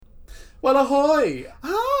Well, ahoy! Hi!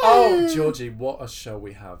 Oh, Georgie, what a show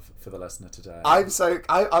we have for the listener today. I'm so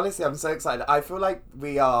excited. I feel like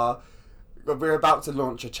we're about to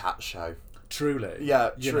launch a chat show. Truly. Yeah,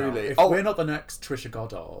 You truly. know, if we're not the next Trisha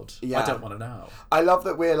Goddard, Yeah. I don't want to know. I love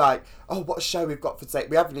that we're like, oh, what show we've got for today.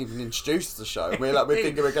 We haven't even introduced the show. We're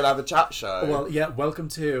thinking we're going to have a chat show. Well, yeah, welcome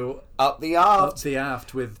to Up the Aft. Up the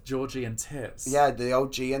Aft with Georgie and Tits. Yeah, the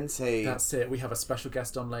old G&T. That's it. We have a special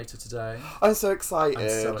guest on later today. I'm so excited. I'm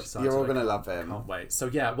so excited. You're all going to love him. Can't wait. So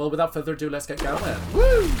yeah, well, without further ado, let's get going.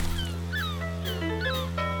 Woo!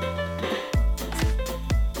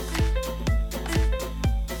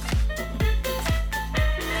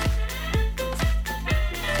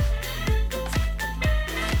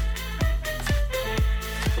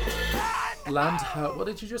 What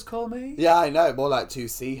did you just call me? Yeah, I know. More like two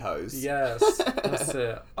sea-hoes. Yes, that's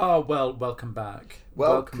it. Oh, well, welcome back.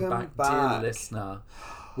 Welcome back, back. dear listener.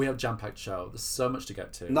 We have a jam-packed show. There's so much to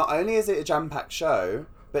get to. Not only is it a jam-packed show,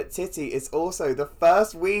 but Titty, it's also the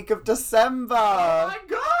first week of December. Oh my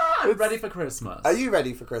god! I'm ready for Christmas. Are you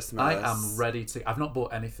ready for Christmas? I am ready to... I've not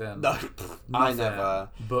bought anything. No, I never.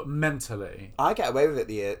 But mentally... I get away with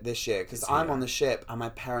it this year because I'm year. on the ship and my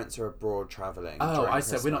parents are abroad travelling. Oh, during I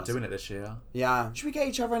said we're not Christmas. doing it this year. Yeah. Should we get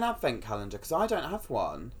each other an advent calendar? Because I don't have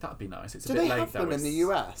one. That'd be nice. It's a Do bit they late have though. them in the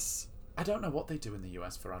US? I don't know what they do in the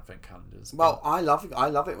US for advent calendars. Well, I love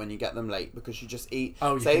it when you get them late because you just eat.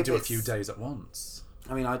 Oh, you say can if do a it's- few days at once.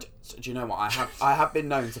 I mean, do you know what? I have been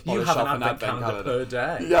known to polish You have off an advent calendar per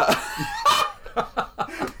day. Yeah.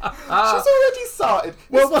 She's already started.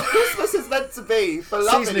 Well, Christmas is meant to be for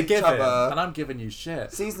loving Season of each giving, other. and I'm giving you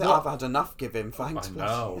shit. Season, I've had enough giving. Thanks. I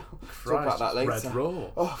know. Talk about that later. Red Raw.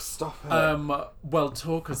 Oh, stop it. Well,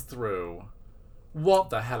 talk us through. What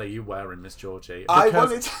the hell are you wearing, Miss Georgie? I Because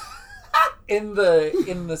wanted. in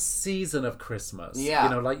the season of Christmas, Yeah. you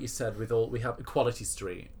know, like you said, we have Equality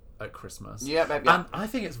Street at Christmas. Yeah, baby. And I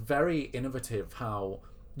think it's very innovative how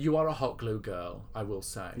you are a hot glue girl, I will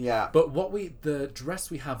say. Yeah. But the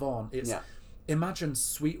dress we have on, it's Yeah. imagine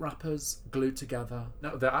sweet wrappers glued together.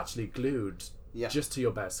 No, they're actually glued just to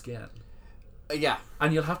your bare skin. Yeah.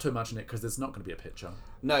 And you'll have to imagine it because there's not going to be a picture.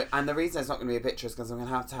 No, and the reason it's not going to be a picture is because I'm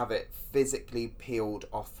going to have it physically peeled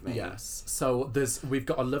off me. Yes. So we've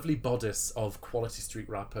got a lovely bodice of Quality Street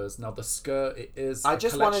wrappers. Now the skirt, it is I a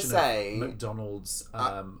just want to collection say of McDonald's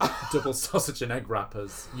double sausage and egg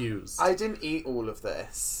wrappers used. I didn't eat all of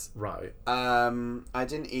this. Right. I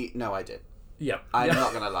didn't eat. No, I did. Yeah. I'm yeah.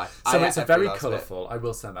 not going to lie. So I it's ate a very every last bit. colourful, I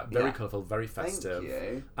will say that, very Yeah. colourful, very festive. Thank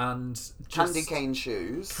you. And just Candy cane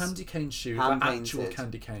shoes. Candy cane shoes, Hand like actual painted.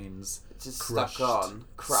 candy canes. Just crushed,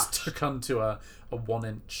 crushed. Stuck onto a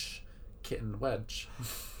 1-inch kitten wedge.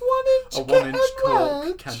 1 inch. A 1-inch cork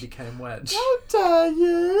wedge. candy cane wedge. How dare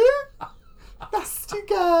you? Nasty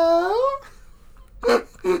girl.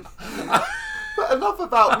 But enough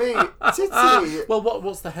about me. Titty. Well,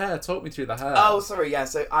 what's the hair? Talk me through the hair. Oh, sorry, yeah.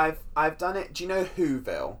 So I've done it. Do you know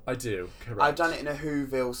Whoville? I do. Correct. I've done it in a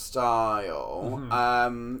Whoville style.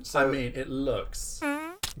 Mm-hmm. So I mean, it looks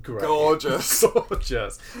great. gorgeous,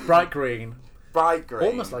 Gorgeous. Bright green. bright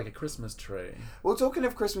green, Almost like a Christmas tree. Well, talking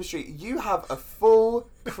of Christmas tree, you have a full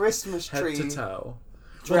Christmas Head tree to toe.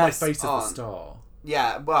 Well, my dress face is on. the star.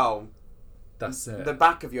 Yeah, well, That's it. the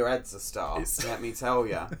back of your head's a star. Let me tell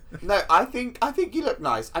you. No, I think you look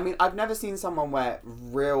nice. I mean, I've never seen someone wear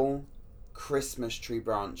real Christmas tree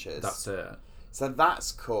branches. That's it. So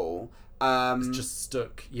that's cool. It's just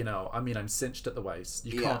stuck, you know. I mean, I'm cinched at the waist.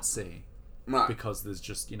 You can't see. Right. Because there's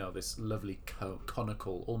just, you know, this lovely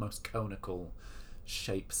conical, almost conical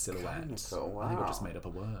shape silhouette. Conical, I think I wow. just made up a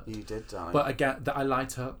word. You did, darling. But again, that I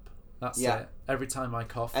light up. That's it. Every time I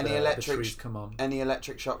cough, the trees come on. Any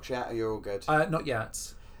electric shocks yet? Or you're all good? Not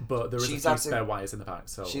yet, but there is She's a few had to- spare wires in the back.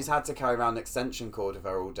 So She's had to carry around an extension cord of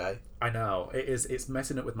her all day. I know it's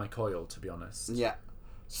messing up with my coil, to be honest. Yeah.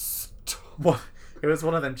 Well, it was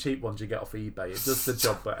one of them cheap ones you get off eBay. It does the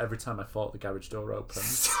job, but every time I thought the garage door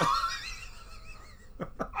opens.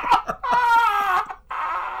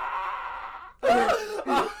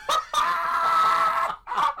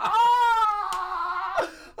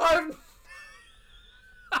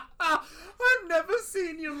 I've never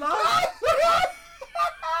seen you laugh.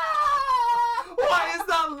 What is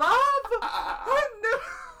that laugh?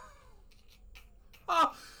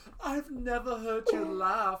 I've never heard you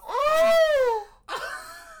laugh. Oh!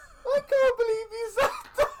 I can't believe you said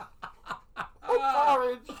that. A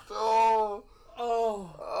garage door.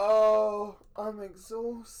 Oh, Oh, I'm I'm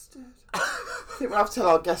exhausted. I think we'll have to tell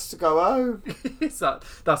our guests to go home.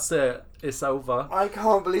 That's it. It's over. I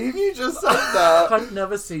can't believe you just said that. I've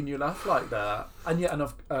never seen you laugh like that. And yet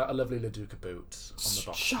a lovely Laduca boot on the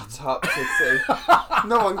bottom. Shut up, Titty.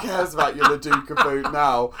 No one cares about your Laduca boot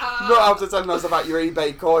now. Not after telling us about your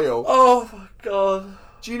eBay coil. Oh my god.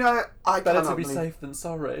 Do you know, Better to be safe than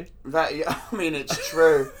sorry. I mean, it's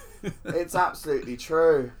true. It's absolutely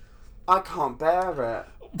true. I can't bear it.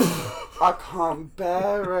 I can't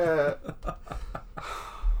bear it.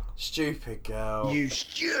 Stupid girl. You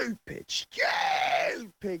stupid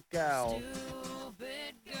girl.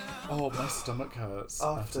 Oh, my stomach hurts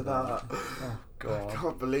After that. Oh god. I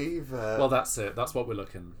can't believe it. Well, that's it. That's what we're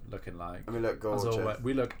looking like. And we look gorgeous. As always,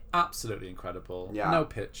 we look absolutely incredible. Yeah. No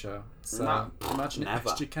picture. So No. imagine Never. it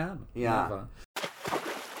best you can. Yeah. Never.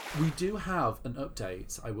 We do have an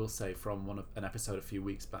update, I will say, from an episode a few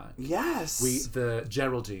weeks back. Yes. The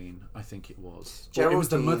Geraldine, I think it was. Geraldine. It was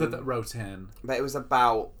the mother that wrote in But it was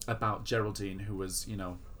about Geraldine, who was,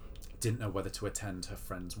 didn't know whether to attend her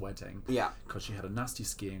friend's wedding. Yeah. Because she had a nasty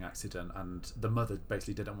skiing accident, and the mother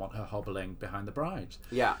basically didn't want her hobbling behind the bride.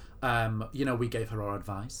 Yeah. We gave her our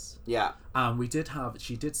advice. Yeah. And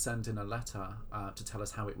she did send in a letter to tell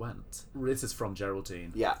us how it went. This is from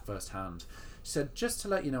Geraldine. Yeah. Firsthand. She said, just to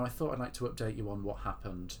let you know, I thought I'd like to update you on what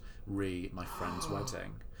happened my friend's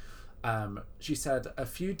wedding. She said, a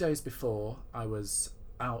few days before, I was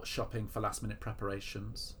out shopping for last minute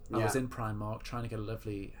preparations. I was in Primark trying to get a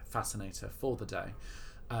lovely fascinator for the day.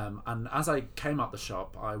 And as I came out the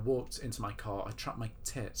shop, I walked into my car. I trapped my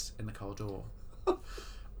tit in the car door.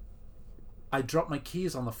 I dropped my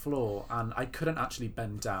keys on the floor and I couldn't actually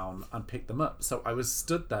bend down and pick them up. So I was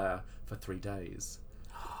stood there for 3 days.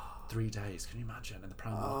 3 days, can you imagine, in the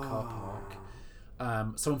Primark car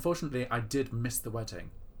park? So unfortunately, I did miss the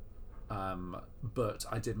wedding. But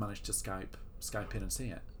I did manage to Skype in and see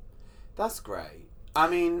it. That's great. I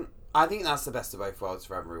mean, I think that's the best of both worlds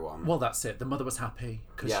for everyone. Well, that's it. The mother was happy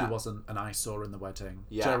because she wasn't an eyesore in the wedding.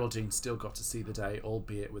 Yeah. Geraldine still got to see the day,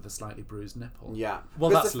 albeit with a slightly bruised nipple. Yeah.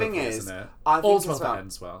 Well, Because that's the thing lovely, is, isn't it? I think All's well as well- that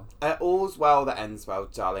ends well. All's well that ends well,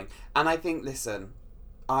 darling. And I think, listen,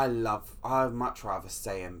 I'd much rather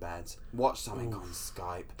stay in bed, watch something on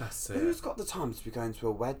Skype. That's it. Who's got the time to be going to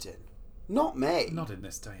a wedding? Not me. Not in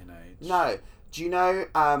this day and age. No. Do you know,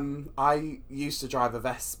 I used to drive a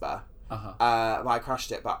Vespa. Uh-huh. Well, I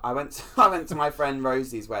crashed it, but I went to my friend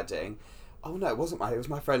Rosie's wedding. Oh no, it was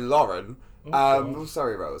my friend Lauren.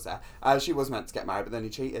 Sorry, Rose. She was meant to get married, but then he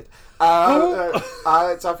cheated. I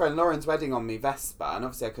went to our friend Lauren's wedding on me Vespa, and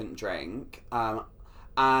obviously I couldn't drink. No,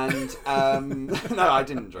 I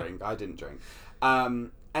didn't drink.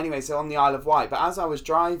 Anyway, so on the Isle of Wight, but as I was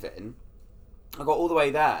driving, I got all the way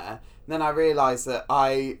there, and then I realised that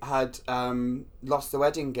I had lost the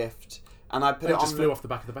wedding gift. And I put it on. It just flew off the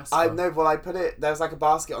back of the Vespa. I know. Well, I put it. There was like a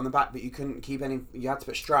basket on the back, but you couldn't keep any. You had to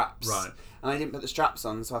put straps. Right. And I didn't put the straps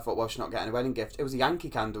on, so I thought, well, she's not getting a wedding gift. It was a Yankee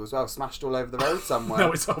Candle as well, smashed all over the road somewhere.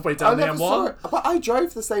 No, it's halfway down the never saw M1. it. But I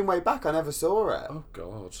drove the same way back. I never saw it. Oh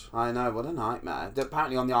God. I know. What a nightmare.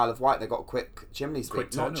 Apparently, on the Isle of Wight, they got quick chimney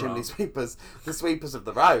sweepers. Not chimney sweepers. The sweepers of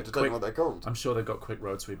the road. I don't know what they're called. I'm sure they've got quick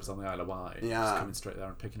road sweepers on the Isle of Wight. Yeah. Just coming straight there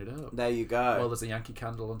and picking it up. There you go. Well, there's a Yankee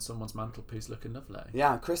Candle on someone's mantelpiece looking lovely.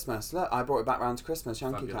 Yeah, Christmas. Look, I brought it back round to Christmas.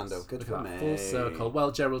 Yankee Fabulous. Candle. Good Look for at me. that. Full circle.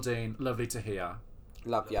 Well, Geraldine, lovely to hear.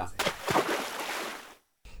 Love ya.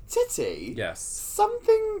 Titty. Yes.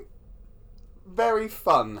 Something very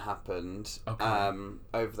fun happened Okay.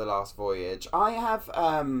 over the last voyage. I have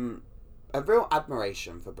a real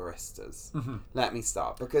admiration for baristas. Mm-hmm. Let me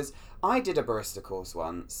start, because I did a barista course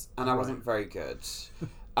once and I Right. wasn't very good.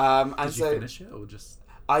 Did you finish it or just?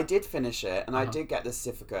 I did finish it, and I did get the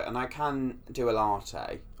certificate, and I can do a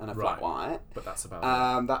latte and a flat white. But that's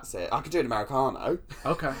about That's it. I could do an Americano. it.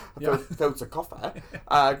 Okay. Yeah. Filter coffee.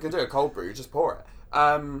 I could do a cold brew, just pour it.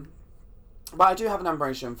 But I do have an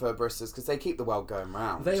admiration for baristas because they keep the world going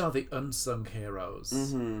round. They are the unsung heroes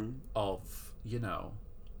Mm-hmm. of,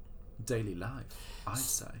 daily life, I'd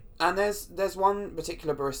say. And there's one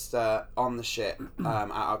particular barista on the ship at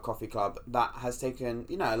our coffee club that has taken,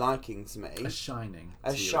 a liking to me. A Shining.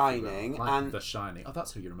 A to you, if you Shining, will. Like and- The Shining. Oh,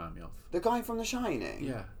 that's who you remind me of. The guy from The Shining?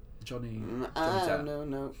 Yeah. Johnny Depp.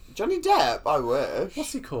 No. Johnny Depp, I wish.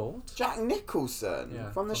 What's he called? Jack Nicholson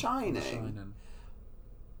Yeah, from The Shining. The Shining.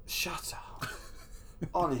 Shut up.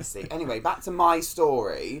 Honestly. Anyway, back to my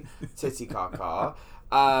story, Titty Kaka.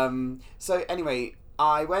 So anyway,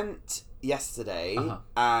 I went yesterday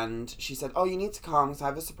and she said, oh, you need to come because I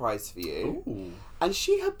have a surprise for you. Ooh. And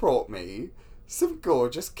she had brought me some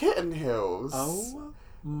gorgeous kitten heels. Oh.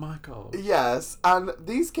 My God. Yes, and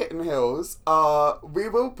these kitten heels are... We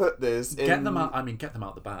will put this in... Get them out. I mean, get them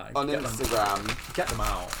out the bag. On Instagram. Get them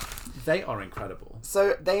out. They are incredible.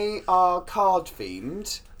 So they are card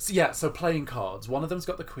themed. So yeah, so playing cards. One of them's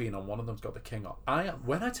got the Queen on, one of them's got the King on.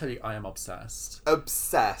 When I tell you I am obsessed.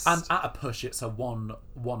 Obsessed. And at a push, it's a 1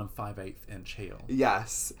 5/8 inch heel.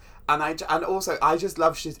 Yes. And also, I just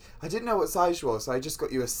love shit. I didn't know what size you were, so I just got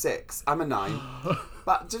you a 6. I'm a 9.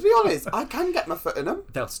 But to be honest, I can get my foot in them.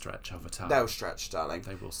 They'll stretch over time. They'll stretch, darling.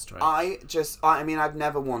 They will stretch. I mean, I've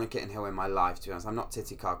never worn a kitten heel in my life, to be honest. I'm not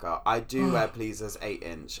titty caca. I do wear pleasers 8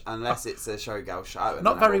 inch, unless it's a showgirl show.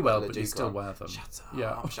 Not very well, but you still wear them. Shut up.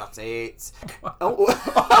 Yeah. Shut it.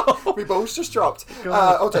 Oh, my balls just dropped.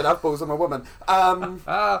 Don't have balls, I'm a woman.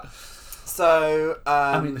 So,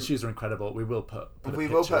 I mean, the shoes are incredible. We will put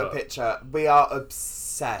a picture. We are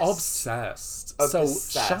obsessed. Obsessed. So,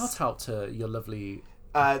 shout out to your lovely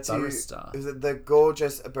barista. The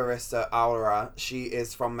gorgeous barista, Aura. She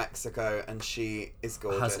is from Mexico and she is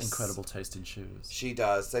gorgeous. Has incredible taste in shoes. She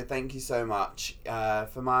does. So, thank you so much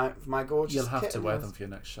for my gorgeous You'll have kittens. to wear them for your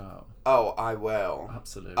next show. Oh, I will.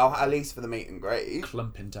 Absolutely. Oh, at least for the meet and greet.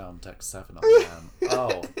 Clumping down deck 7 on the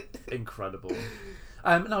Oh, incredible.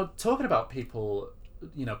 Now, talking about people,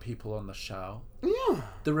 people on the show. Yeah.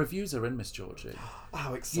 The reviews are in, Miss Georgie.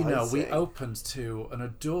 How exciting. We opened to an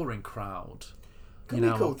adoring crowd. Can we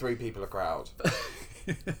call 3 people a crowd?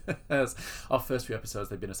 Yes. Our first few episodes,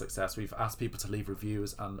 they've been a success. We've asked people to leave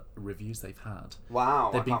reviews, and reviews they've had. Wow.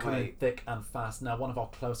 They've been coming thick and fast. Now, one of our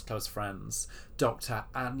close friends, Dr.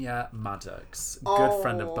 Anya Maddox, good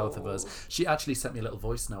friend of both of us, she actually sent me a little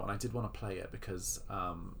voice note, and I did want to play it because...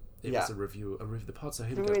 It was a review of the pod, so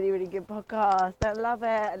here we go. Really, really good podcast. I love it.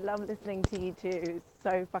 I love listening to you two.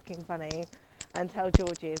 So fucking funny. And tell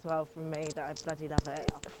Georgie as well from me that I bloody love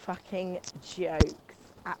it. Fucking jokes.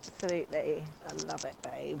 Absolutely. I love it,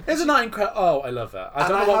 babe. Isn't that incredible? Oh, I love it. I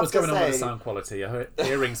don't know what was going on with the sound quality. Her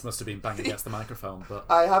earrings must have been banging against the microphone, but...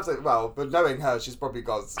 I have to... Well, but knowing her, she's probably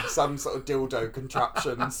got some sort of dildo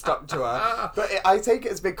contraption stuck to her. But I take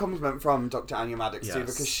it as a big compliment from Dr. Anya Maddox, too,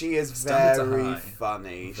 because she is very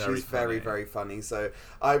funny. She's very, very funny. So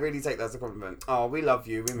I really take that as a compliment. Oh, we love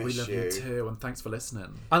you. We miss you. We love you too, and thanks for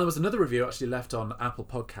listening. And there was another review actually left on Apple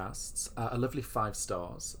Podcasts, a lovely 5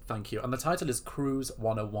 stars. Thank you. And the title is Cruise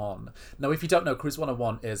 101. Now, if you don't know, Cruise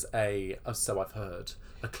 101 is so I've heard,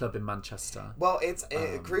 a club in Manchester. Well,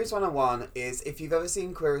 Cruise 101 is, if you've ever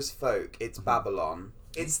seen Queer as Folk, it's Babylon.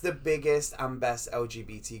 It's the biggest and best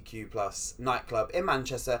LGBTQ plus nightclub in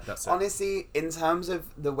Manchester. That's it. Honestly, in terms of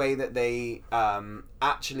the way that they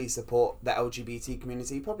actually support the LGBT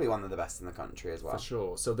community, probably one of the best in the country as well. For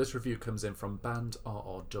sure. So this review comes in from Band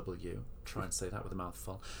RRW. Try and say that with a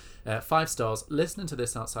mouthful. 5 stars. Listening to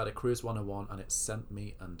this outside of Cruise 101 and it sent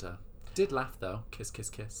me under. Did laugh though. Kiss, kiss,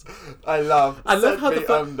 kiss. I love how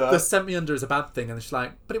the sent me under is a bad thing, and she's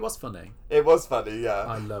like, but it was funny. It was funny, yeah.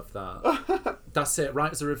 I love that. That's it.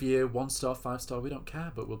 Write us a review. 1 star, 5 star. We don't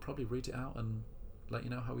care, but we'll probably read it out and let you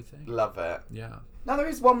know how we think. Love it. Yeah. Now there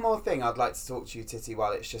is one more thing I'd like to talk to you, Titty,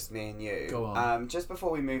 while it's just me and you. Go on. Just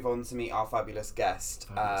before we move on to meet our fabulous guest,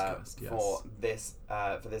 yes. for this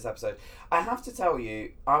episode, I have to tell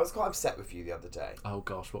you, I was quite upset with you the other day. Oh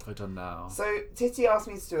gosh, what have I done now? So Titty asked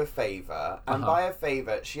me to do a favour, and by a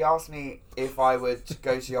favour, she asked me if I would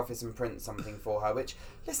go to the office and print something for her. Which,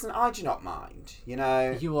 listen, I do not mind. You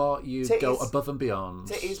know, you go above and beyond.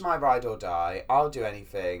 Titty's my ride or die. I'll do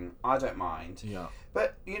anything. I don't mind. Yeah.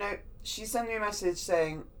 But she sent me a message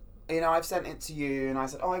saying, I've sent it to you, and I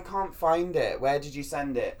said, oh, I can't find it. Where did you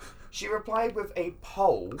send it? She replied with a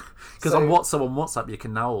poll. Because on WhatsApp, you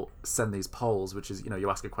can now send these polls, which is, you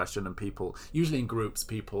ask a question and people, usually in groups,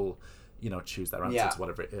 people, choose their answer to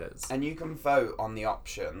whatever it is. And you can vote on the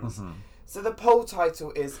options. Mm-hmm. So the poll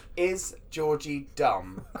title is Georgie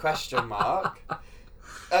dumb? ?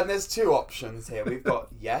 And there's 2 options here. We've got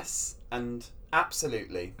yes and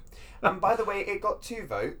absolutely. And by the way, it got 2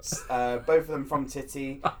 votes, both of them from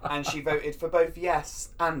Titty, and she voted for both yes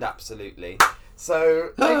and absolutely.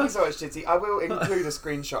 So thank you so much, Titty. I will include a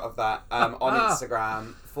screenshot of that on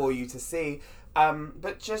Instagram for you to see.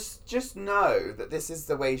 But just know that this is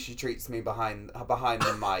the way she treats me behind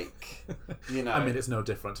the mic. I mean, it's no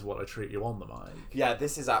different to what I treat you on the mic. Yeah,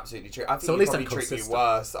 this is absolutely true. I think so at least probably treat me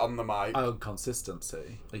worse on the mic. Oh,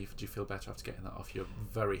 consistency. Do you feel better after getting that off your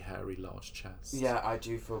very hairy, large chest? Yeah, I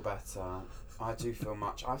do feel better. I do feel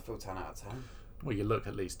much. I feel 10 out of 10. Well, you look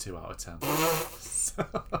at least 2 out of 10.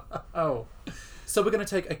 So we're going to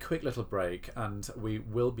take a quick little break, and we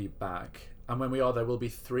will be back. And when we are, there will be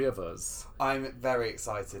 3 of us. I'm very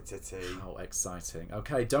excited, Titty. How exciting.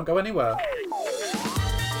 Okay, don't go anywhere.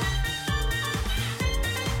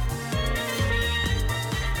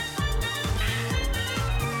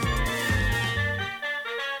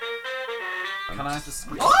 happened? Can I have to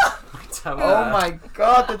squeeze my toe Oh my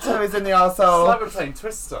god, the toe is in the arsehole. It's like we're playing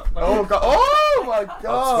Twister. Oh god! Oh my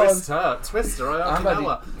god! Twister,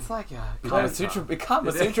 Okinawa. It's like a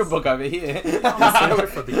Kama Sutra book over here.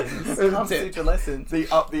 For beginners. Kama Sutra lessons. The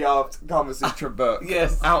Up the Art Kama Sutra book.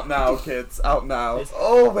 Yes. Out now, kids. Out now.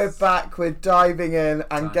 Oh, we're back. We're diving in, and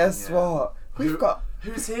Diving guess in. what?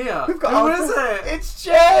 Who's here? Who is it? It's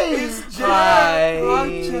Jay. It's Jay. Hi.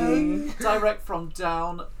 Jay. Direct from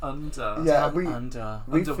down under. Yeah, Down we under.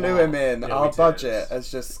 we Under flew what? him in. Yeah, Our we did. budget has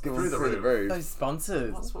just gone Through the through the roof. roof. Those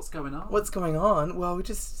sponsors. What's going on? What's going on? Well, we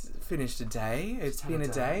just finished a day. It's had been a a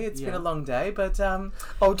day, day. It's been yeah. a long day, but Oh,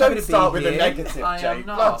 happy don't to start be with the here. negative, I Jay. am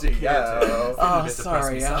not. Bloody kidding. hell. I'm feeling a Oh, bit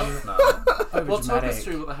sorry, depressed myself now. Well, talk us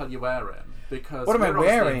through what the hell you're wearing. Because What am I we're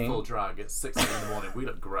obviously wearing? in full drag. It's 6 in the morning. We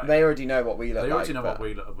look great. They already know what we look like. They already know but- what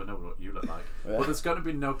we know what you look like. Yeah. Well, there's going to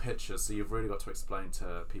be no pictures, so you've really got to explain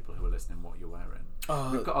to people who are listening what you're wearing.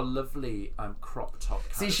 Oh. We've got a lovely crop top.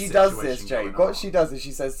 Kind See, of she does this, situation Jay. going What on. she does is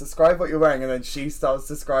she says, describe what you're wearing, and then she starts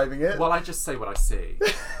describing it. Well, I just say what I see.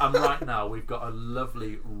 And right now, we've got a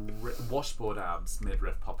lovely washboard abs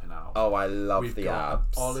midriff popping out. Oh, I love We've the got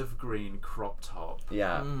abs. an olive green crop top.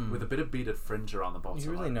 Yeah. With a bit of beaded fringe around the bottom.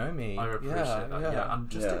 You really know me. I appreciate Yeah, that. yeah. Yeah. And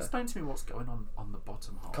just Yeah. explain to me what's going on the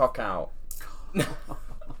bottom half. Cock out.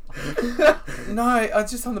 No,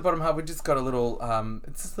 just on the bottom half, we just got a little,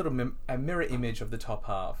 it's just a little a mirror image of the top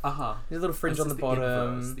half. Uh-huh. A little fringe This on is the bottom.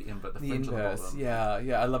 Inverse, the the fringe on the inverse. bottom.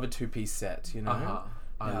 Yeah. I love a two-piece set, you know? Uh-huh.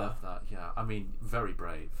 I Yeah. love that. Yeah. I mean, very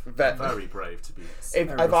brave. Ve- Very brave to be. If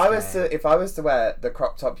Very if I was to wear the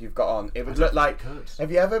crop top you've got on, it would look like. Could.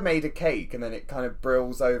 Have you ever made a cake and then it kind of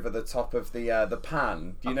brills over the top of the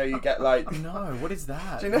pan? Do you know you get like? No, what is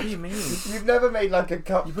that? Do you know, What do you mean? You've never made like a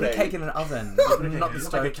cupcake. You put a cake in an oven, not the It's like a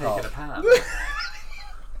stove cake in a top. pan.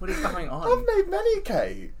 What is going I've on? made many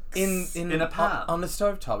cakes. In a pan? On the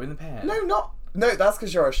stove top, in the pan. No, that's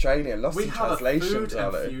because you're Australian. Lost We in have a translation, food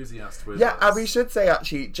darling. enthusiast with Yeah, us. and we should say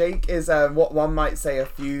actually, Jake is what one might say a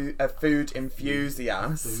food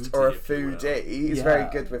enthusiast or a Foodie, if you will. foodie. He's Yeah, very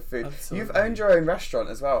good with food. absolutely. You've owned your own restaurant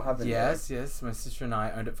as well, haven't you? Yes. My sister and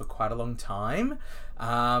I owned it for quite a long time.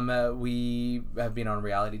 We have been on a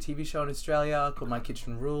reality TV show in Australia called My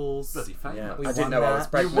Kitchen Rules. Bloody famous. Yeah, We I didn't won know I was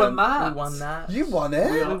that. pregnant. You won that. We won that. You won We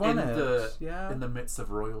it. are won in it. the Yeah. in the midst of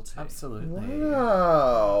royalty. Absolutely.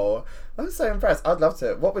 Wow, I'm so impressed. I'd love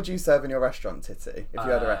to. What would you serve in your restaurant, Titty, if you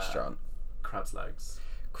had a restaurant? Crab's legs.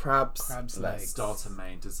 Crab's legs. Starter,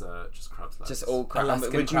 main, dessert, just crab's legs. Just all crab.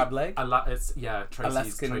 Alaskan crab leg. It's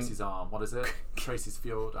Alaskan- Tracy's arm. What is it? Tracy's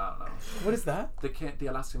fjord. I don't know. What is that? The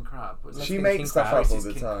Alaskan crab. What is it? She Alaskan makes king stuff crab. up all Tracy's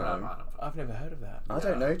the king crab. time. I don't know. I've never heard of that. I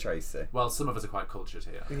don't know, Tracy. Well, some of us are quite cultured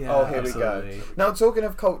here. Yeah, Oh, here we go. absolutely. Now, talking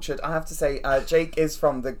of cultured, I have to say, Jake is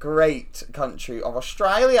from the great country of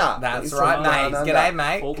Australia. That's He's right, from mate. down under. G'day,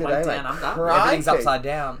 mate. All the G'day, way mate. down under. Crikey. Everything's upside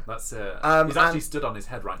down. That's it. He's And- actually stood on his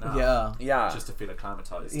head right now. Yeah. Yeah. Just to feel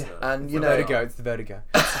acclimatised. Yeah. to And, you where know- we Vertigo. are. It's the vertigo.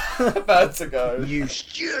 Vertigo. You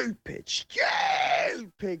stupid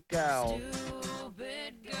girl.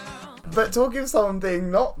 But talking of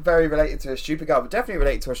something not very related to a stupid girl, but definitely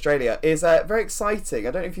related to Australia, is very exciting.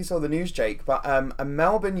 I don't know if you saw the news, Jake, but a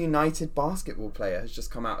Melbourne United basketball player has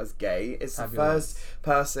just come out as gay. It's Fabulous. the first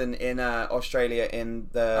person in Australia in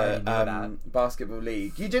I the know that. basketball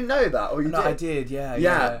league. You didn't know that, or you No, did? I did. Yeah.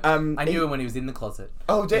 Yeah, I knew him when he was in the closet.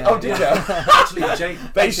 Oh, did Yeah, oh, did yeah. you? Actually, Jake.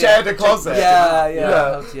 They shared a closet.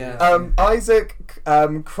 Yeah. Isaac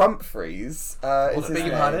Crumfries is his Beg your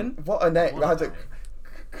name. pardon? What a name! What a Isaac name.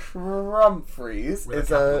 Crumfries With a is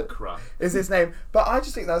capital Cra. is his name. But I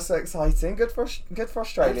just think that's so exciting. Good for Australia. Good for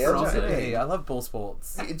do you know what I Absolutely. mean? I love ball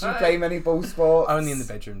sports. Do you play many ball sports? Only in the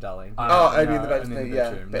bedroom, darling. Oh, only No, in the bedroom. only in the Yeah,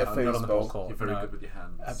 bedroom. bit of No, not on the ball foosball. court. You're very No. good with your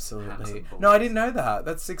hands. Hands Absolutely. and balls. No, I didn't know that.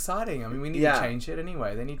 That's exciting. I mean, we need Yeah. to change it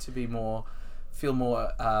anyway. They need to be feel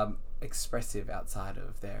more expressive outside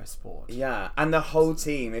of their sport. Yeah, and the whole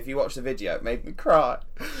team. If you watch the video, it made me cry.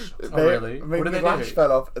 It really? Made What did me they lash do?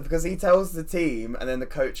 fell off because he tells the team, and then the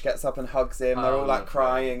coach gets up and hugs him. They're Oh, all like lovely.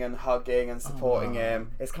 crying and hugging and supporting wow.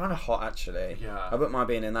 him. It's kind of hot, actually. Yeah. I wouldn't mind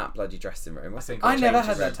being in that bloody dressing room. I think I never change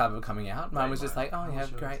had the that room. type of coming out. Mine was just like, oh yeah,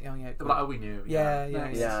 sure. great, oh yeah, They're cool. like, oh, we knew. Yeah.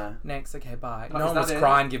 Next. Yeah. Next, okay, bye. Like, No is one that was it?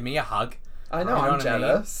 crying, give me a hug. I know, You know I'm what I mean?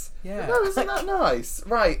 jealous. Yeah. No, isn't that nice?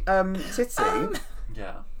 Right, Titty,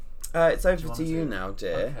 Yeah. it's over want to you to? now,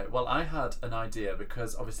 dear. Okay. Well, I had an idea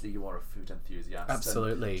because obviously you are a food enthusiast. and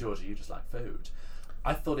Absolutely. Georgia, you just like food.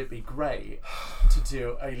 I thought it'd be great to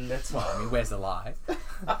do a little. I mean, where's the lie?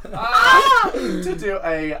 to do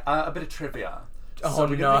a bit of trivia. Oh, So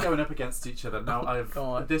we're no. going to be going up against each other. Now,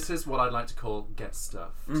 God. this is what I'd like to call get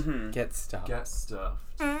stuffed. Get stuff. Get stuffed.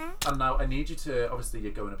 And now I need you to, obviously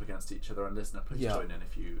you're going up against each other, and listener, please join in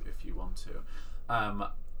if you want to.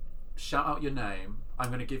 Shout out your name. I'm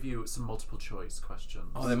going to give you some multiple choice questions.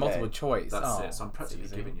 Oh, they're multiple choice. That's oh, it. So I'm practically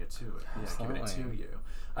easy. giving it to you. Absolutely. Giving it to you.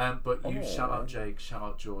 But you shout out Jake, shout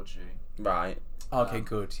out Georgie. Right. Okay,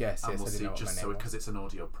 good. Yes, And yes. we'll I didn't see, know what just my so name was. because it's an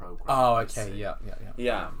audio program. Oh, you okay. see. Yeah. Yeah. You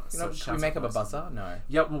know, So should shout we make out up a person. buzzer? No.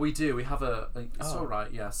 Yeah, well, we do. We have it's Oh. all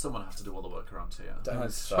right. Yeah, someone has to do all the work around here. Don't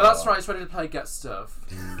That's- start. But that's right. It's ready to play Get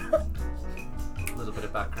Stuffed. A little bit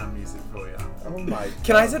of background music for you. Oh my.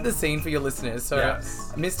 Can I set the scene for your listeners? So,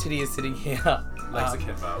 Yes. Miss Titty is sitting here. Legs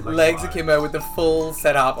akimbo. Legs wide. akimbo with the full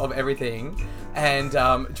setup of everything. And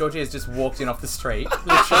Georgie has just walked in off the street,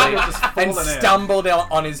 literally, Just and fallen in. stumbled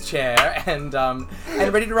on his chair and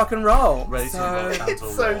ready to rock and roll. Ready to rock and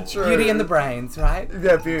It's so roll. true. Beauty and the brains, right?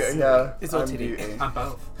 Yeah, beauty. Yeah. It's all I'm titty. beauty. And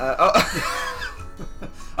both. Oh.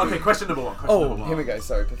 Okay, question number one. Oh, here we go.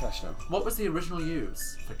 Sorry, professional. What was the original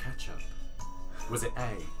use for ketchup? Was it A,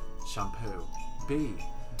 shampoo, B,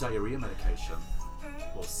 diarrhea medication,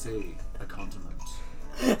 or C, a condiment?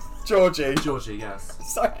 Georgie. Georgie, yes.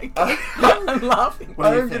 Sorry, I'm laughing. What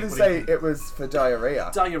do you I'm think? going to What do say you think? it was for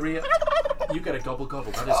diarrhea. Diarrhea. You get a gobble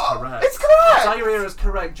gobble. That is correct. It's correct! Diarrhea is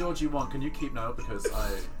correct. Georgie won. Can you keep note because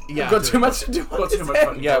I Yeah. Got too much to do. got too much.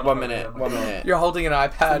 fucking Yeah, going 1 on minute. here. 1 minute. You're holding an The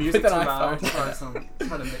iPad music with too an loud. iPhone.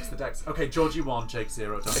 Trying to mix the decks. Okay, Georgie won. Jake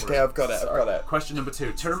 0. Don't Okay, worry. I've got it. I've got it. Question number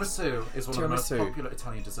 2. Tiramisu is one of the most Tiramisu. popular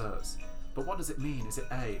Italian desserts. But what does it mean? Is it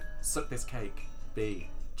A, suck this cake, B,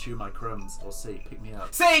 chew my crumbs, or C, pick me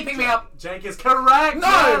up? See, pick me up. Jake is correct!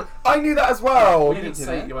 No! I knew that as well. You didn't did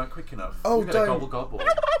say that. you weren't quick enough. Oh, you got a don't. gobble gobble.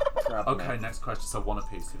 Grab Okay, me. next question. So one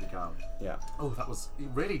apiece. Here we go. Yeah. Oh, that was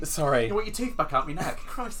really... Sorry. You want your teeth back out my neck?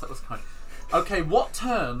 Christ, that was kind... Okay, what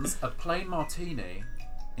turns a plain martini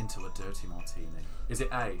into a dirty martini? Is it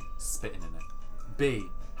A, spitting in it, B,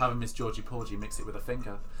 having Miss Georgie Porgy mix it with a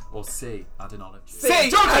finger, or C, add an olive juice? See,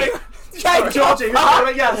 Georgie! Georgie, who's got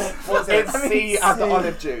it? Yes! What's it? It's C as the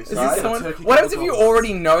olive juice, Is right? this someone, Turkey what happens if you gobble.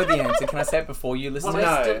 already know the answer? Can I say it before you listen?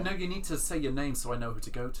 Well, No. no, you need to say your name so I know who to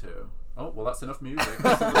go to. Oh, well, that's enough music.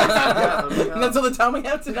 And that's all the time we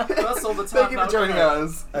have tonight. That's all the time. Thank you for joining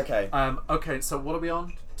us. Okay. Okay, so what are we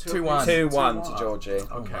on? 2-1. 2-1 to Georgie.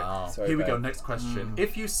 Okay, wow. Sorry, here we go. babe. Next question.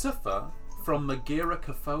 If you suffer from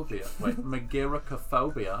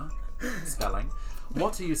megaricophobia, spelling,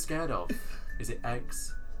 what are you scared of? Is it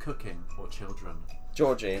eggs, cooking, or children?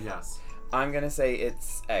 Georgie. Yes. I'm going to say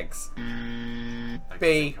it's eggs. Eggs B.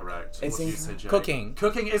 is incorrect. It's What do you say, Jake? Cooking.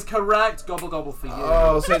 Cooking is correct. Gobble gobble for you.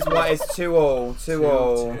 Oh, so it's what? It's 2-all.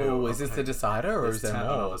 2-all. 2-2. Oh, is this the decider or is there 10.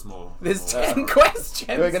 more? No, there's more. There's More. 10 questions.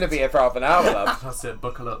 We're going to be here for half an hour, love. That's it.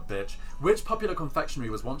 Buckle up, bitch. Which popular confectionery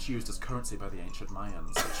was once used as currency by the ancient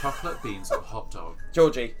Mayans? Chocolate, beans, or hot dog?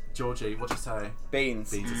 Georgie. Georgie, what do you say?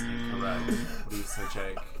 Beans. Beans is incorrect. What do you say,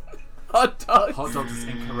 Jake? Hot dogs. Hot dogs is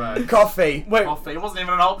incorrect. Coffee. Wait, Coffee. It wasn't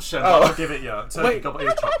even an option. Oh. But I'll give it you. Turkey Wait. gobble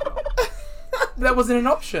ear chocolate. that wasn't an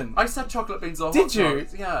option. I said chocolate beans or Did hot you?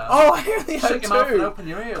 dogs. Yeah. Oh, I only Shut had your mouth and 2. open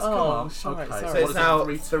your ears. Oh, Come on. sorry, Okay. sorry. So what it's is now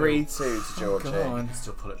it? 3-2 to Georgie. God.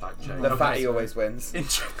 Still pull it back, Jake. The Okay, fatty so- always wins. In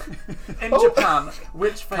Japan,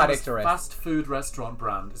 which famous Cardiac arrest. fast food restaurant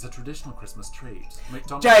brand is a traditional Christmas treat?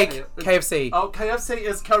 McDonald's. Jake, KFC. Oh, KFC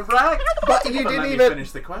is correct. But you Let didn't me even...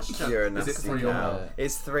 finish the question. You're a Is it nasty 3 or girl. 1?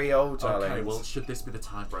 It's 3-all, darling. Okay, well, should this be the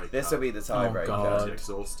tiebreaker? This will be the tiebreaker. God. I'm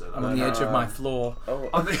exhausted. I'm on the edge of my floor. Oh,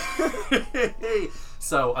 On the-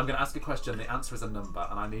 So I'm going to ask a question. The answer is a number,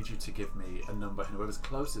 and I need you to give me a number, and whoever's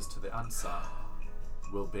closest to the answer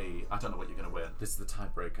will be. I don't know what you're going to win. This is the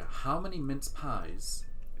tiebreaker. How many mince pies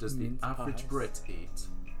does the Mince average pies? Brit eat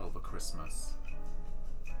over Christmas?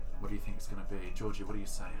 What do you think it's going to be, Georgie? What do you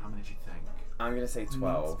say? How many do you think? I'm going to say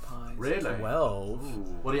 12. Really? 12. Ooh.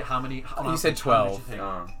 What do you? How many? You said 12.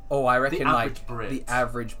 Oh. Oh, I reckon average like Brit. the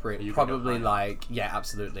average Are Brit. you gonna go Probably higher? like, yeah,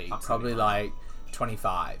 absolutely. Probably high. like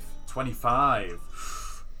 25. 25.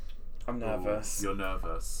 I'm nervous. You're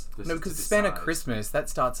nervous. This No, is because to the span of decide. Christmas, that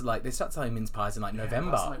starts at like, they start selling mince pies in like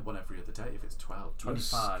November. That's like one every other day if it's 12. You're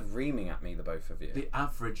 25. screaming at me, the both of you. The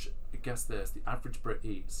average, guess this, the average Brit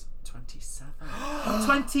eats 27.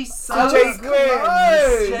 27! Jake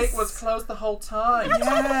wins! Jake was close the whole time. Turkey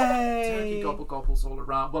Yay! gobble gobbles all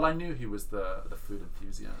around. Well, I knew he was the food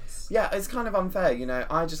enthusiast. Yeah, it's kind of unfair, you know.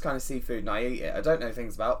 I just kind of see food and I eat it. I don't know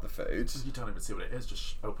things about the food. You don't even see what it is,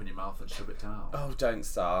 just open your mouth and shove it down. Oh, don't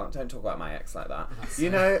start. Don't talk about my ex like that. That's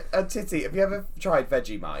You know, Titty, have you ever tried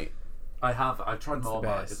Vegemite? I have. I've tried It's the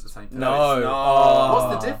Marmite. best. It's the same thing. No. it's not. Oh.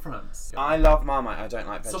 What's the difference? I love Marmite. I don't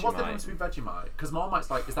like Vegemite. So what's the difference between Vegemite? Because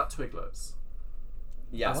Marmite's like, is that Twiglets?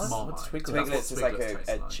 Yes. That's Marmite. What's Twiglets? That's what Twiglets is like tastes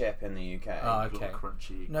a chip in the UK. Oh, Little okay.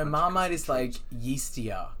 Crunchy. No, crunchy Marmite is custard like treat.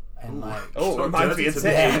 yeastier and like. Oh, So reminds me dirty of to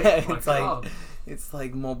me. Yeah, Oh my it's like God. it's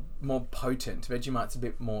like more potent. Vegemite's a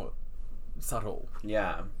bit more subtle,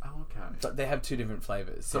 Yeah. Oh, okay. but they have two different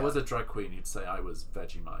flavors. So yeah. as a drag queen, you'd say I was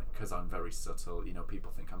Vegemite because I'm very subtle. You know,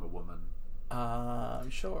 people think I'm a woman.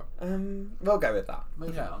 Sure. We'll go with that.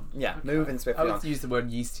 Moving Yeah. on. Yeah, Okay. moving I swiftly on. would use the word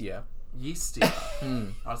yeastier Yeasty.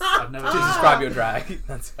 I've never to describe your drag.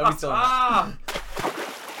 That's are we still.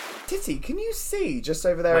 Titty, can you see just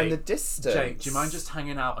over there in the distance? Jake, do you mind just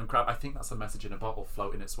hanging out and grab? I think that's a message in a bottle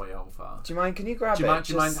floating its way over. Do you mind? Can you grab Do you it? mind?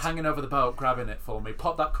 Do you mind hanging over the boat, grabbing it for me?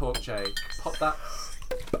 Pop that cork, Jake. Pop that.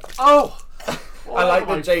 Oh! I like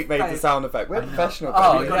my that Jake made the face. sound effect. We're I know. professional.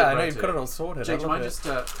 Oh We've baby. got yeah, it I know ready. you've got it all sorted. Jake, I do you love mind it. just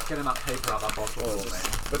getting that paper out that bottle for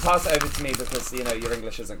me? But pass it over to me because you know your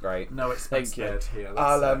English isn't great. No expense Thank you. spared here.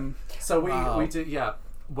 I'll That's it. So Wow. we do, yeah.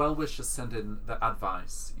 Well wishers send in the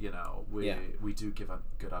advice. You know, Yeah. we do give a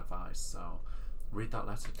good advice. So read that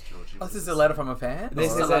letter, Georgie. Oh, this is a letter from a fan. This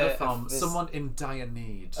This is a is letter a- from this- someone in dire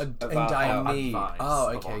need. In About dire our need. advice Oh,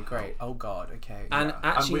 of okay, our great. help. Oh God, okay. And Yeah.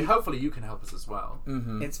 actually, and hopefully you can help us as well.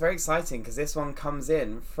 it's very exciting because this one comes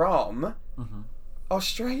in from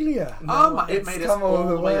Australia. Oh, my, it It's made us come all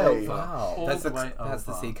the way over. Wow, All that's the the way that's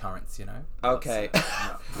the over. sea currents, you know. Okay.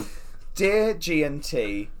 Yeah. Dear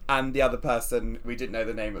G&T and the other person we didn't know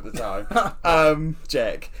the name at the time,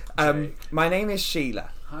 Jake. Jake. My name is Sheila.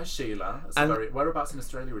 Hi Sheila. That's And- whereabouts in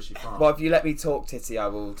Australia is she from? Well, if you let me talk, Titty, I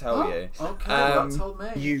will tell you. Okay, well, that told me.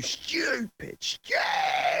 You stupid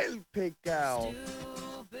girl.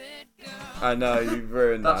 I know you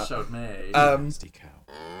ruined that that. showed me.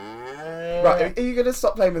 Right, are you going to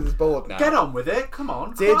stop playing with this board now? Get on with it. Come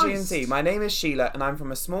on. Dear Christ. G&T, my name is Sheila and I'm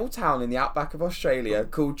from a small town in the outback of Australia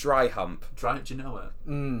called Dry Hump. Do you know it?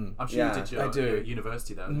 Mm. I'm sure Yeah, you did your, I do. your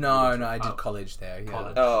university there. No, You no, I did oh. college there. Yeah.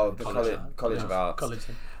 College. Oh, the College. College Yeah. of Arts.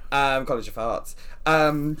 College. College of Arts.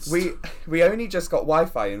 We only just got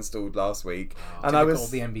Wi-Fi installed last week, and I All was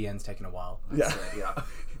the NBN's taken a while. yeah, Yeah.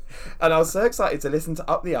 and I was so excited to listen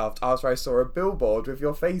to Up the Aft after I saw a billboard with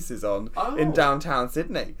your faces on in Oh. downtown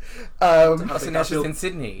Sydney. How So big now that she's bill- in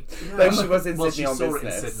Sydney. Though she was in well, Sydney she on saw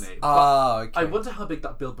business. it in Sydney. Oh, okay. I wonder how big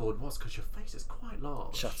that billboard was because your face is quite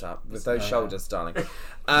large. Shut up with It's those yeah. shoulders, darling. It's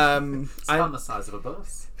around I the size of a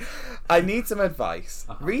bus. I need some advice.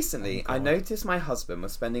 Uh-huh. Recently, Oh, I God. noticed my husband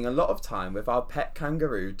was spending a lot of time with our pet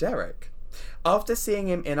kangaroo, Derek. After seeing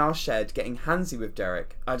him in our shed getting handsy with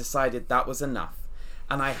Derek, I decided that was enough.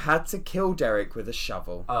 And I had to kill Derek with a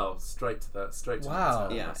shovel. Oh, straight to Wow.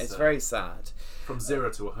 the Yeah, That's, it's very sad. from 0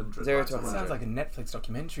 to 100. 0 right to away. 100. Sounds like a Netflix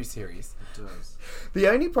documentary series. It does. The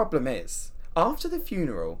only problem is, after the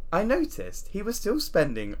funeral, I noticed he was still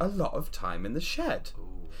spending a lot of time in the shed.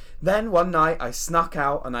 Ooh. Then one night I snuck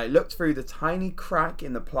out and I looked through the tiny crack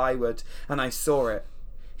in the plywood and I saw it.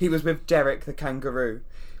 He was with Derek the kangaroo.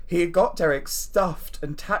 He had got Derek stuffed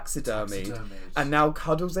and taxidermied Taxidermied. and now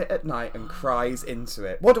cuddles it at night and cries into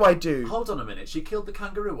it. What do I do? Hold on a minute. She killed the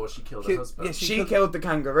kangaroo or she killed her husband? yeah, She killed the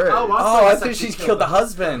kangaroo. Oh, Oh, I you said thought she she's killed the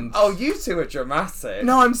husband. Oh, you two are dramatic.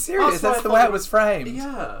 No, I'm serious. That's what That's I the thought way it it was framed.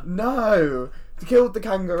 Yeah. No. Killed the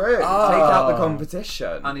kangaroo. Take out the Oh.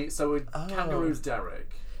 competition. And so kangaroo's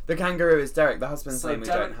Derek. The kangaroo is Derek, the husband's So name we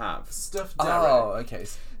Derek don't have. stuffed Derek. Oh, okay.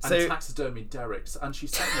 And So- taxidermy Derek, and she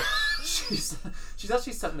sent me. she's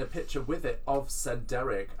actually sent me a picture with it of said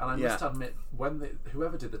Derek, and I Yeah. must admit,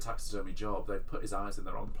 whoever did the taxidermy job, they put his eyes in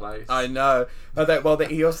the wrong place. I know. They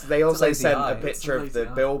also lazy sent eye. a picture It's a of the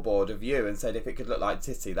lazy eye. billboard of you and said if it could look like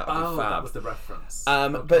Titty, that would Oh, be that fab. was the reference.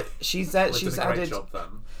 But she's Well, she's did a great added job then.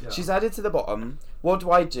 Yeah. she's added to the bottom. What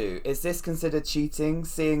do I do? Is this considered cheating,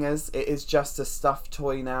 seeing as it is just a stuffed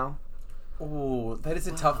toy now? Oh, that is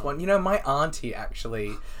a tough one. You know, my auntie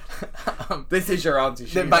actually. This is your auntie.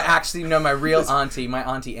 Sheila. But actually, no, my real auntie, my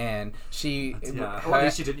auntie Anne. She. Yeah. her- Well, at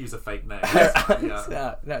least she didn't use a fake name.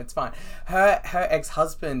 no, no, it's fine. Her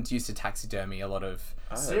ex-husband used to taxidermy a lot of.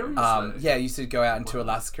 Seriously? Yeah, used to go out into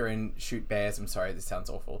Alaska and shoot bears. I'm sorry, this sounds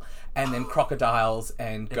awful. And then crocodiles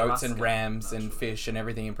and goats and Alaska, rams and naturally. fish and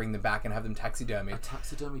everything, and bring them back and have them taxidermied. A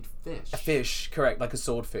taxidermied fish. A fish, correct, like a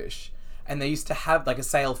swordfish. And they used to have like a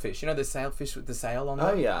sailfish. You know the sailfish with the sail on it?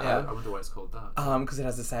 Oh, yeah. I wonder why it's called that. Because it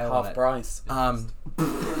has a sail on half it. price. And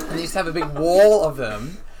they used to have a big wall of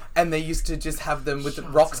them, and they used to just have them with the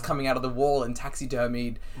rocks coming out of the wall and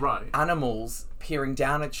taxidermied Right. animals peering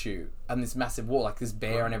down at you on this massive wall, like this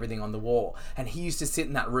bear and everything on the wall. And he used to sit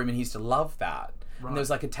in that room and he used to love that. And there was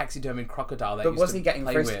like a taxidermied crocodile that But used was to he getting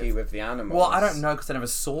play frisky with the animals? Well, I don't know because I never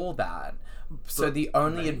saw that. So But the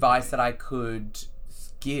only maybe. advice that I could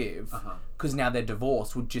give, Uh-huh. because now they're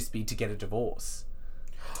divorced, would just be to get a divorce.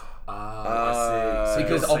 I see. So Because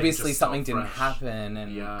you're saying obviously just something start didn't fresh. happen,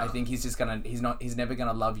 and Yeah. I think he's never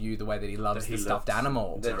gonna love you the way that he loves That he the stuffed loves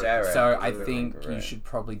animal. The Derek. So I Derek. think you should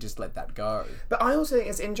probably just let that go. But I also think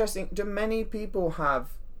it's interesting. Do many people have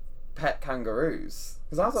pet kangaroos?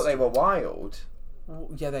 Because I thought they were wild. Well,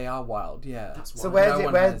 yeah, they are wild. Yeah. That's So why.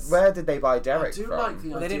 where did they buy I Derek do from? like the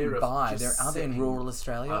Well, they idea didn't of buy. just Aren't they in sitting- rural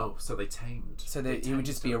Australia? Oh, so they tamed. So They he would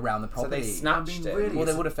just be tamed around the So property. they snapped I mean, him. really, Well,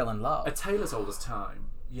 they it's would have fell in love. a tale as old as time,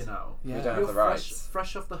 you know. Yeah. We don't You're have the rights.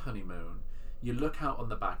 fresh off the honeymoon. You look out on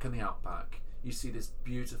the back and the outback. You see this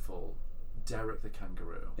beautiful Derek the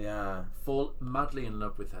kangaroo. Yeah. Fall madly in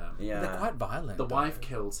love with him. Yeah. They're quite violent. The though. wife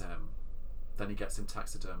kills him. Then he gets him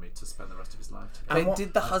taxidermy to spend the rest of his life together. And But what-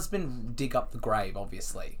 did the husband dig up the grave?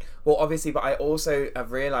 Obviously. Well, obviously, but I also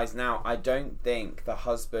have realised now. I don't think the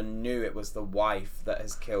husband knew it was the wife that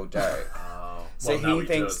has killed Derek. Oh, So well, now he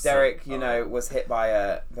thinks does. Derek, Oh. was hit by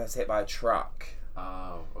a truck.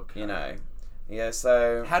 Oh, okay. You know. Yeah.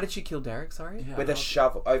 So How did she kill Derek? Sorry. Yeah, with a how-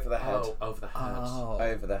 shovel over the head. Oh, over the head. Oh.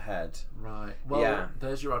 Over the head. Right. Well, Yeah.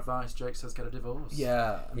 there's your advice. Jake says get a divorce.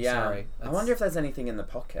 Yeah. I'm Yeah. sorry. I wonder if there's anything in the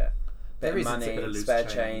pocket. Bit There of is a money, bit of loose spare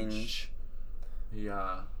change. change,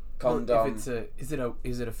 Yeah. condom. If it's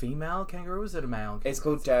is it a female kangaroo? Or is it a male? It's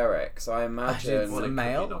called Derek, so I imagine It's Well, a it could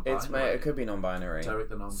male? be it's non-binary. it could be non-binary. Derek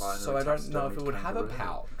the non-binary. So I don't know if it would have a taxidermied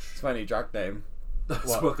pouch. It's my new drag name.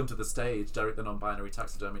 What? Welcome to the stage, Derek the non-binary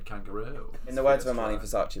taxidermied kangaroo. In the words of Fierce Armani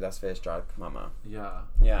drag. Versace, that's fierce drag, mama. Yeah.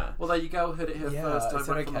 Yeah. Well, there you go. Heard it here Yeah, first. is Direct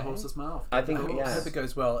that from the okay? horse's mouth. I think, Of course. yeah. I hope it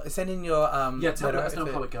goes well. Send in your Yeah, let us letter know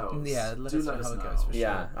if how it goes. Yeah, Do let us let know us how it know. goes for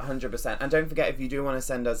Yeah, sure. 100%. And don't forget, if you do want to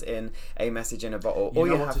send us in a message in a bottle, You all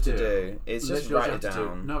know you what have to do is just Literally all write you it have to do-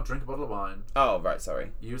 down. No, drink a bottle of wine. Oh, right,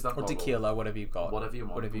 sorry. Use that Or bottle. tequila, whatever you've got. Whatever you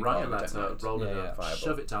want. Whatever you Write got. a letter, Don't roll it Yeah, up, yeah.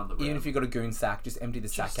 shove it down the rim. Even if you've got a goon sack, just empty the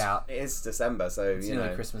sack out. It is December, so, It's you nearly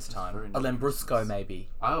know. Christmas time. Very A nearly Lambrusco, Christmas. maybe.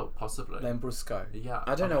 Oh, possibly. Lambrusco. Yeah.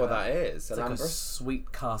 I don't know what okay. that is. It's like a Alhambra?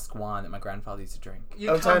 sweet cask wine that my grandfather used to drink. You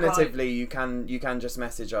can Alternatively, you can just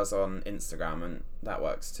message us on Instagram, and that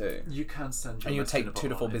works too. You can send your And you'll message in take a 2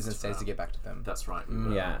 to bottle 4 on business days Instagram. to get back to them. That's right. We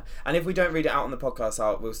will. Yeah, and if we don't read it out on the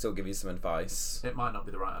podcast, we'll still give you some advice. It might not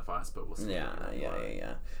be the right advice, but we'll see. Yeah.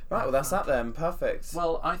 Right, well, that's that then. Perfect.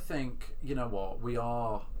 Well, I think, you know what, we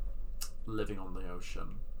are living on the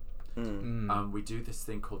ocean. And we do this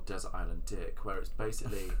thing called Desert Island Dick, where it's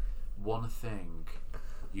basically one thing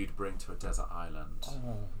you'd bring to a desert island.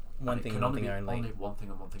 One And it thing can and one only thing be only. one thing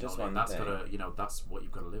and one thing Just only. one And that's thing. gotta, that's what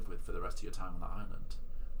you've got to live with for the rest of your time on that island.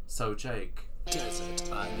 So, Jake, Desert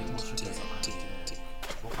Island what's your desert island dick?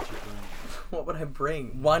 What would you bring? What would I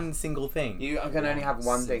bring? One single thing. You can only have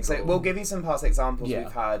one thing. So Single. we'll give you some past examples. Yeah.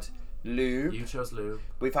 We've had lube. You chose lube.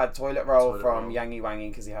 We've had toilet roll Toilet from roll. Yangy Wangy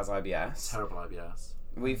because he has IBS. Terrible IBS.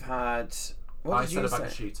 We've had. What I did said you a bag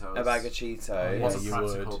of say? Cheetos. A bag of It Cheetos. Yeah, wasn't you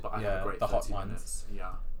practical, would. but I had Yeah, a great the hot 30 ones. minutes.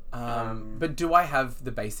 Yeah. But do I have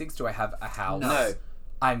the basics? Do I have a house? No.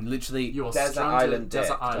 I'm literally You are Desert stranded, Island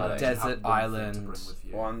Desert dick, Island. darling. you have Desert one thing to Island. bring with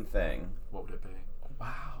you. One thing. What would it be?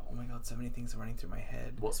 wow. Oh my god, so many things are running through my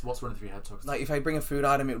head. What's running through your head? Talk Like if I bring a food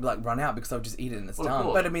item, it would like run out because I'll just eat it and it's Well, of done.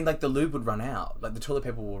 course. But I mean, like the lube would run out. Like the toilet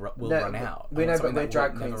paper will run out. We I know, want but something we're that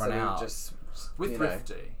drag will queens, never so run we out. just. With you know,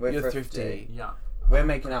 thrifty. We're You're thrifty. thrifty. Yeah, We're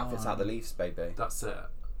making outfits out the leaves, baby. that's it.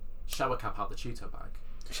 Shower cap out the Cheeto bag.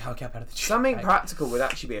 Shower cap out of the Something bag. practical would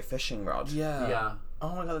actually be a fishing rod. Yeah. Yeah.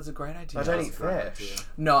 Oh my god, that's a great idea. I don't That's eat a great fish. idea.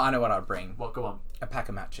 No, I know what I'd bring. What? Go on. A pack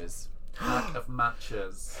of matches. Pack of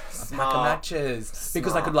matches. A pack of matches.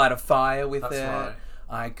 Because I Smart. could light a fire with That's it. right.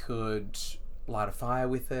 I could light a fire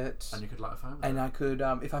with it. And you could light a fire with And it. I could,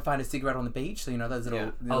 if I find a cigarette on the beach, so you know those little,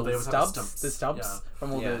 Yeah. little they always have the stubs, stumps. the stubs Yeah.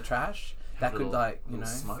 from all Yeah. the trash, that could little- like, you know,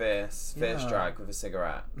 little smoke. Fierce Yeah. drag with a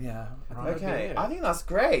cigarette. yeah. I think Right. that'd be Okay, it. I think that's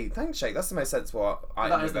great. Thanks, Jake. That's the most sensible item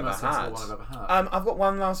That is we've the ever most sensible had. one I've ever had. I've got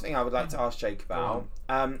one last thing I would like to ask Jake Go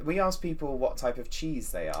about. We asked people what type of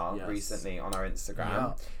cheese they are Yes. recently on our Instagram,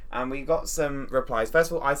 Yeah. and we got some replies. First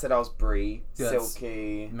of all, I said I was brie, Yes.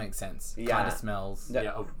 silky, Makes sense. Yeah. Kind of smells. Yeah.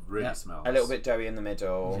 yeah, oh, really Yeah. smells. a little bit doughy in the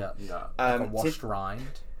middle. Yeah. Yeah. Like a washed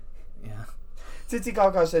rind. Yeah. Titi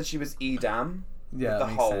Gaga said she was Edam, Yeah. the that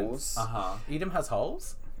makes holes. sense. Uh-huh. Edam has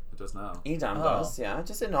holes? It does now. Edam Oh. does, yeah.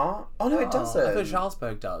 Does it not? Oh no, it doesn't. I thought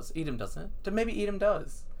Charlesburg does. Edam doesn't. Maybe Edam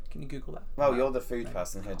does. Can you Google that? Well, you're the food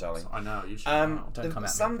person here, darling. I know, you should know. Don't come at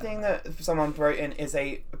me Something with that someone wrote in is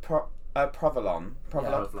a provolone. Yeah.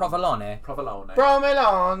 Provolone. Provolone. Provolone. Provolone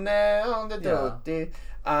on the Yeah. tutti.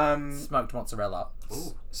 Smoked mozzarella.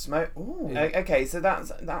 Ooh. Smoke. Ooh. Yeah. Okay, so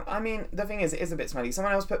that's that. I mean, the thing is, it is a bit smelly.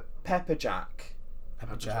 Someone else put pepper jack.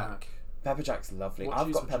 Pepper Pepper jack. Pepper jack's lovely. What I've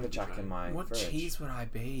cheese got would pepper you be jack in trying? my What fridge. cheese would I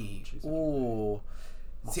be? cheese would Ooh.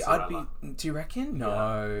 See, I'd Mozzarella. be. Do you reckon?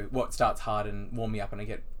 No. What starts hard and warm me up and I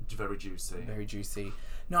get Very juicy. Very juicy.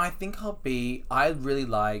 No, I think I really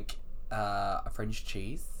like a French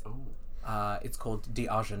cheese. Oh. It's called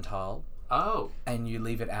d'Argental. Oh. And you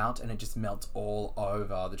leave it out and it just melts all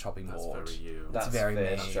over the chopping That's board. very you. That's very me.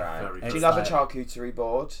 right. Very Do you good. love a It's charcuterie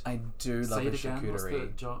board? I do love Say a it again. What's the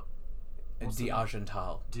charcuterie.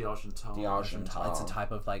 D'Argental. D'Argental. D'Argental. It's a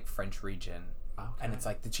type of like French region. Okay. And it's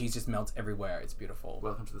like the cheese just melts everywhere. It's beautiful.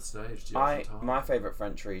 Welcome to the stage, My D'Argental. favourite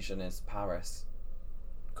French region is Paris.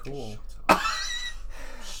 Cool. Shut up.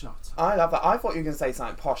 Shut up. I love that. I thought you were going to say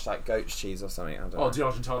something posh like goat's cheese or something. I don't know. Oh,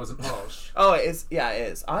 D'Argental isn't posh. Oh, it is. Yeah,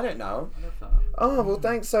 it is. I don't know. I love that. Oh, well,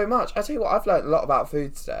 thanks so much. I tell you what, I've learned a lot about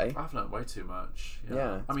food today. I've learned way too much.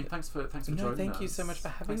 Yeah. I mean, thanks for joining us. thank you so much for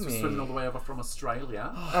having Thanks me. for swimming all the way over from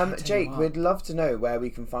Australia. tell you Jake, what. we'd love to know where we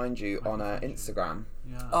can find you Where on can we find you? Instagram.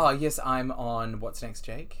 Yeah. Oh, yes, I'm on What's Next,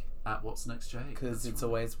 Jake? At What's Next, Jake? Because That's it's right.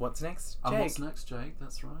 always What's Next, And Jake. What's Next, Jake?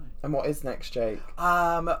 That's right. And what is next, Jake?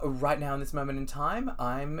 Right now in this moment in time,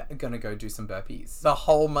 I'm gonna go do some burpees. The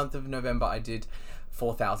whole month of November, I did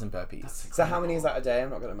 4,000 burpees. So how many is that a day?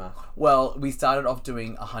 I'm not good at math. Well, we started off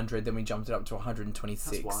doing 100, then we jumped it up to 126,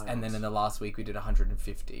 That's wild. and then in the last week we did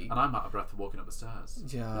 150. And I'm out of breath walking up the stairs.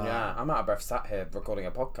 Yeah, I'm out of breath sat here recording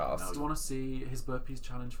a podcast. Do you want to see his burpees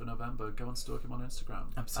challenge for November? Go and stalk him on Instagram.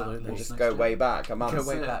 Absolutely. What's Just Next, go Jake. way back a month. Go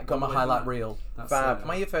way it. back. Go Got my way highlight back. reel. That's Fab. it.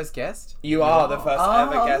 Am I your first guest? You are the first Oh,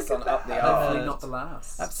 ever guest look on at Up the that. Hopefully Yard. not the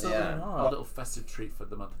last. Absolutely Yeah. A not. little festive treat for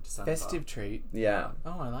the month of December. Festive treat. Yeah.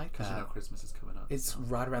 Oh, I like Because that. you know Christmas is coming up. It's so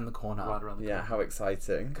right around the corner. right around the Yeah, corner. how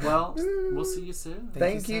exciting. Well, we'll see you soon.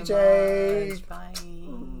 Thank you, so Jake. much.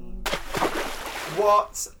 Bye.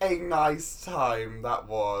 What a nice time that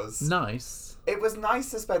was. Nice. It was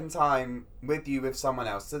nice to spend time with you with someone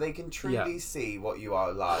else so they can truly Yeah. see what you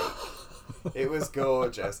are like. It was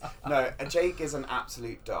gorgeous. No, Jake is an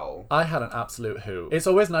absolute doll. I had an absolute hoot. It's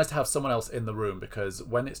always nice to have someone else in the room because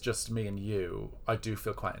when it's just me and you, I do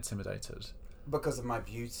feel quite intimidated. Because of my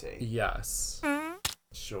beauty. Yes.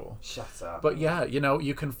 Sure. Shut up. But yeah, you know,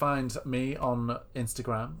 you can find me on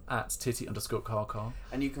Instagram at titty_carcar.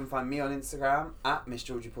 And you can find me on Instagram at Miss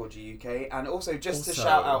Georgie Porgy UK. And also, just to Also-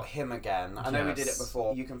 shout out him again, I know we did it Yes.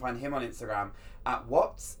 before. You can find him on Instagram at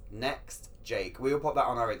What's Next Jake. We will pop that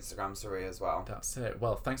on our Instagram story as well. That's it.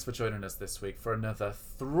 Well, thanks for joining us this week for another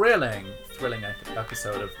thrilling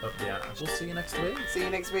episode of Up the Ash. We'll see you next week. See you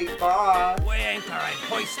next week. Bye. Weigh anchor and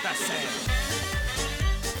hoist the sail.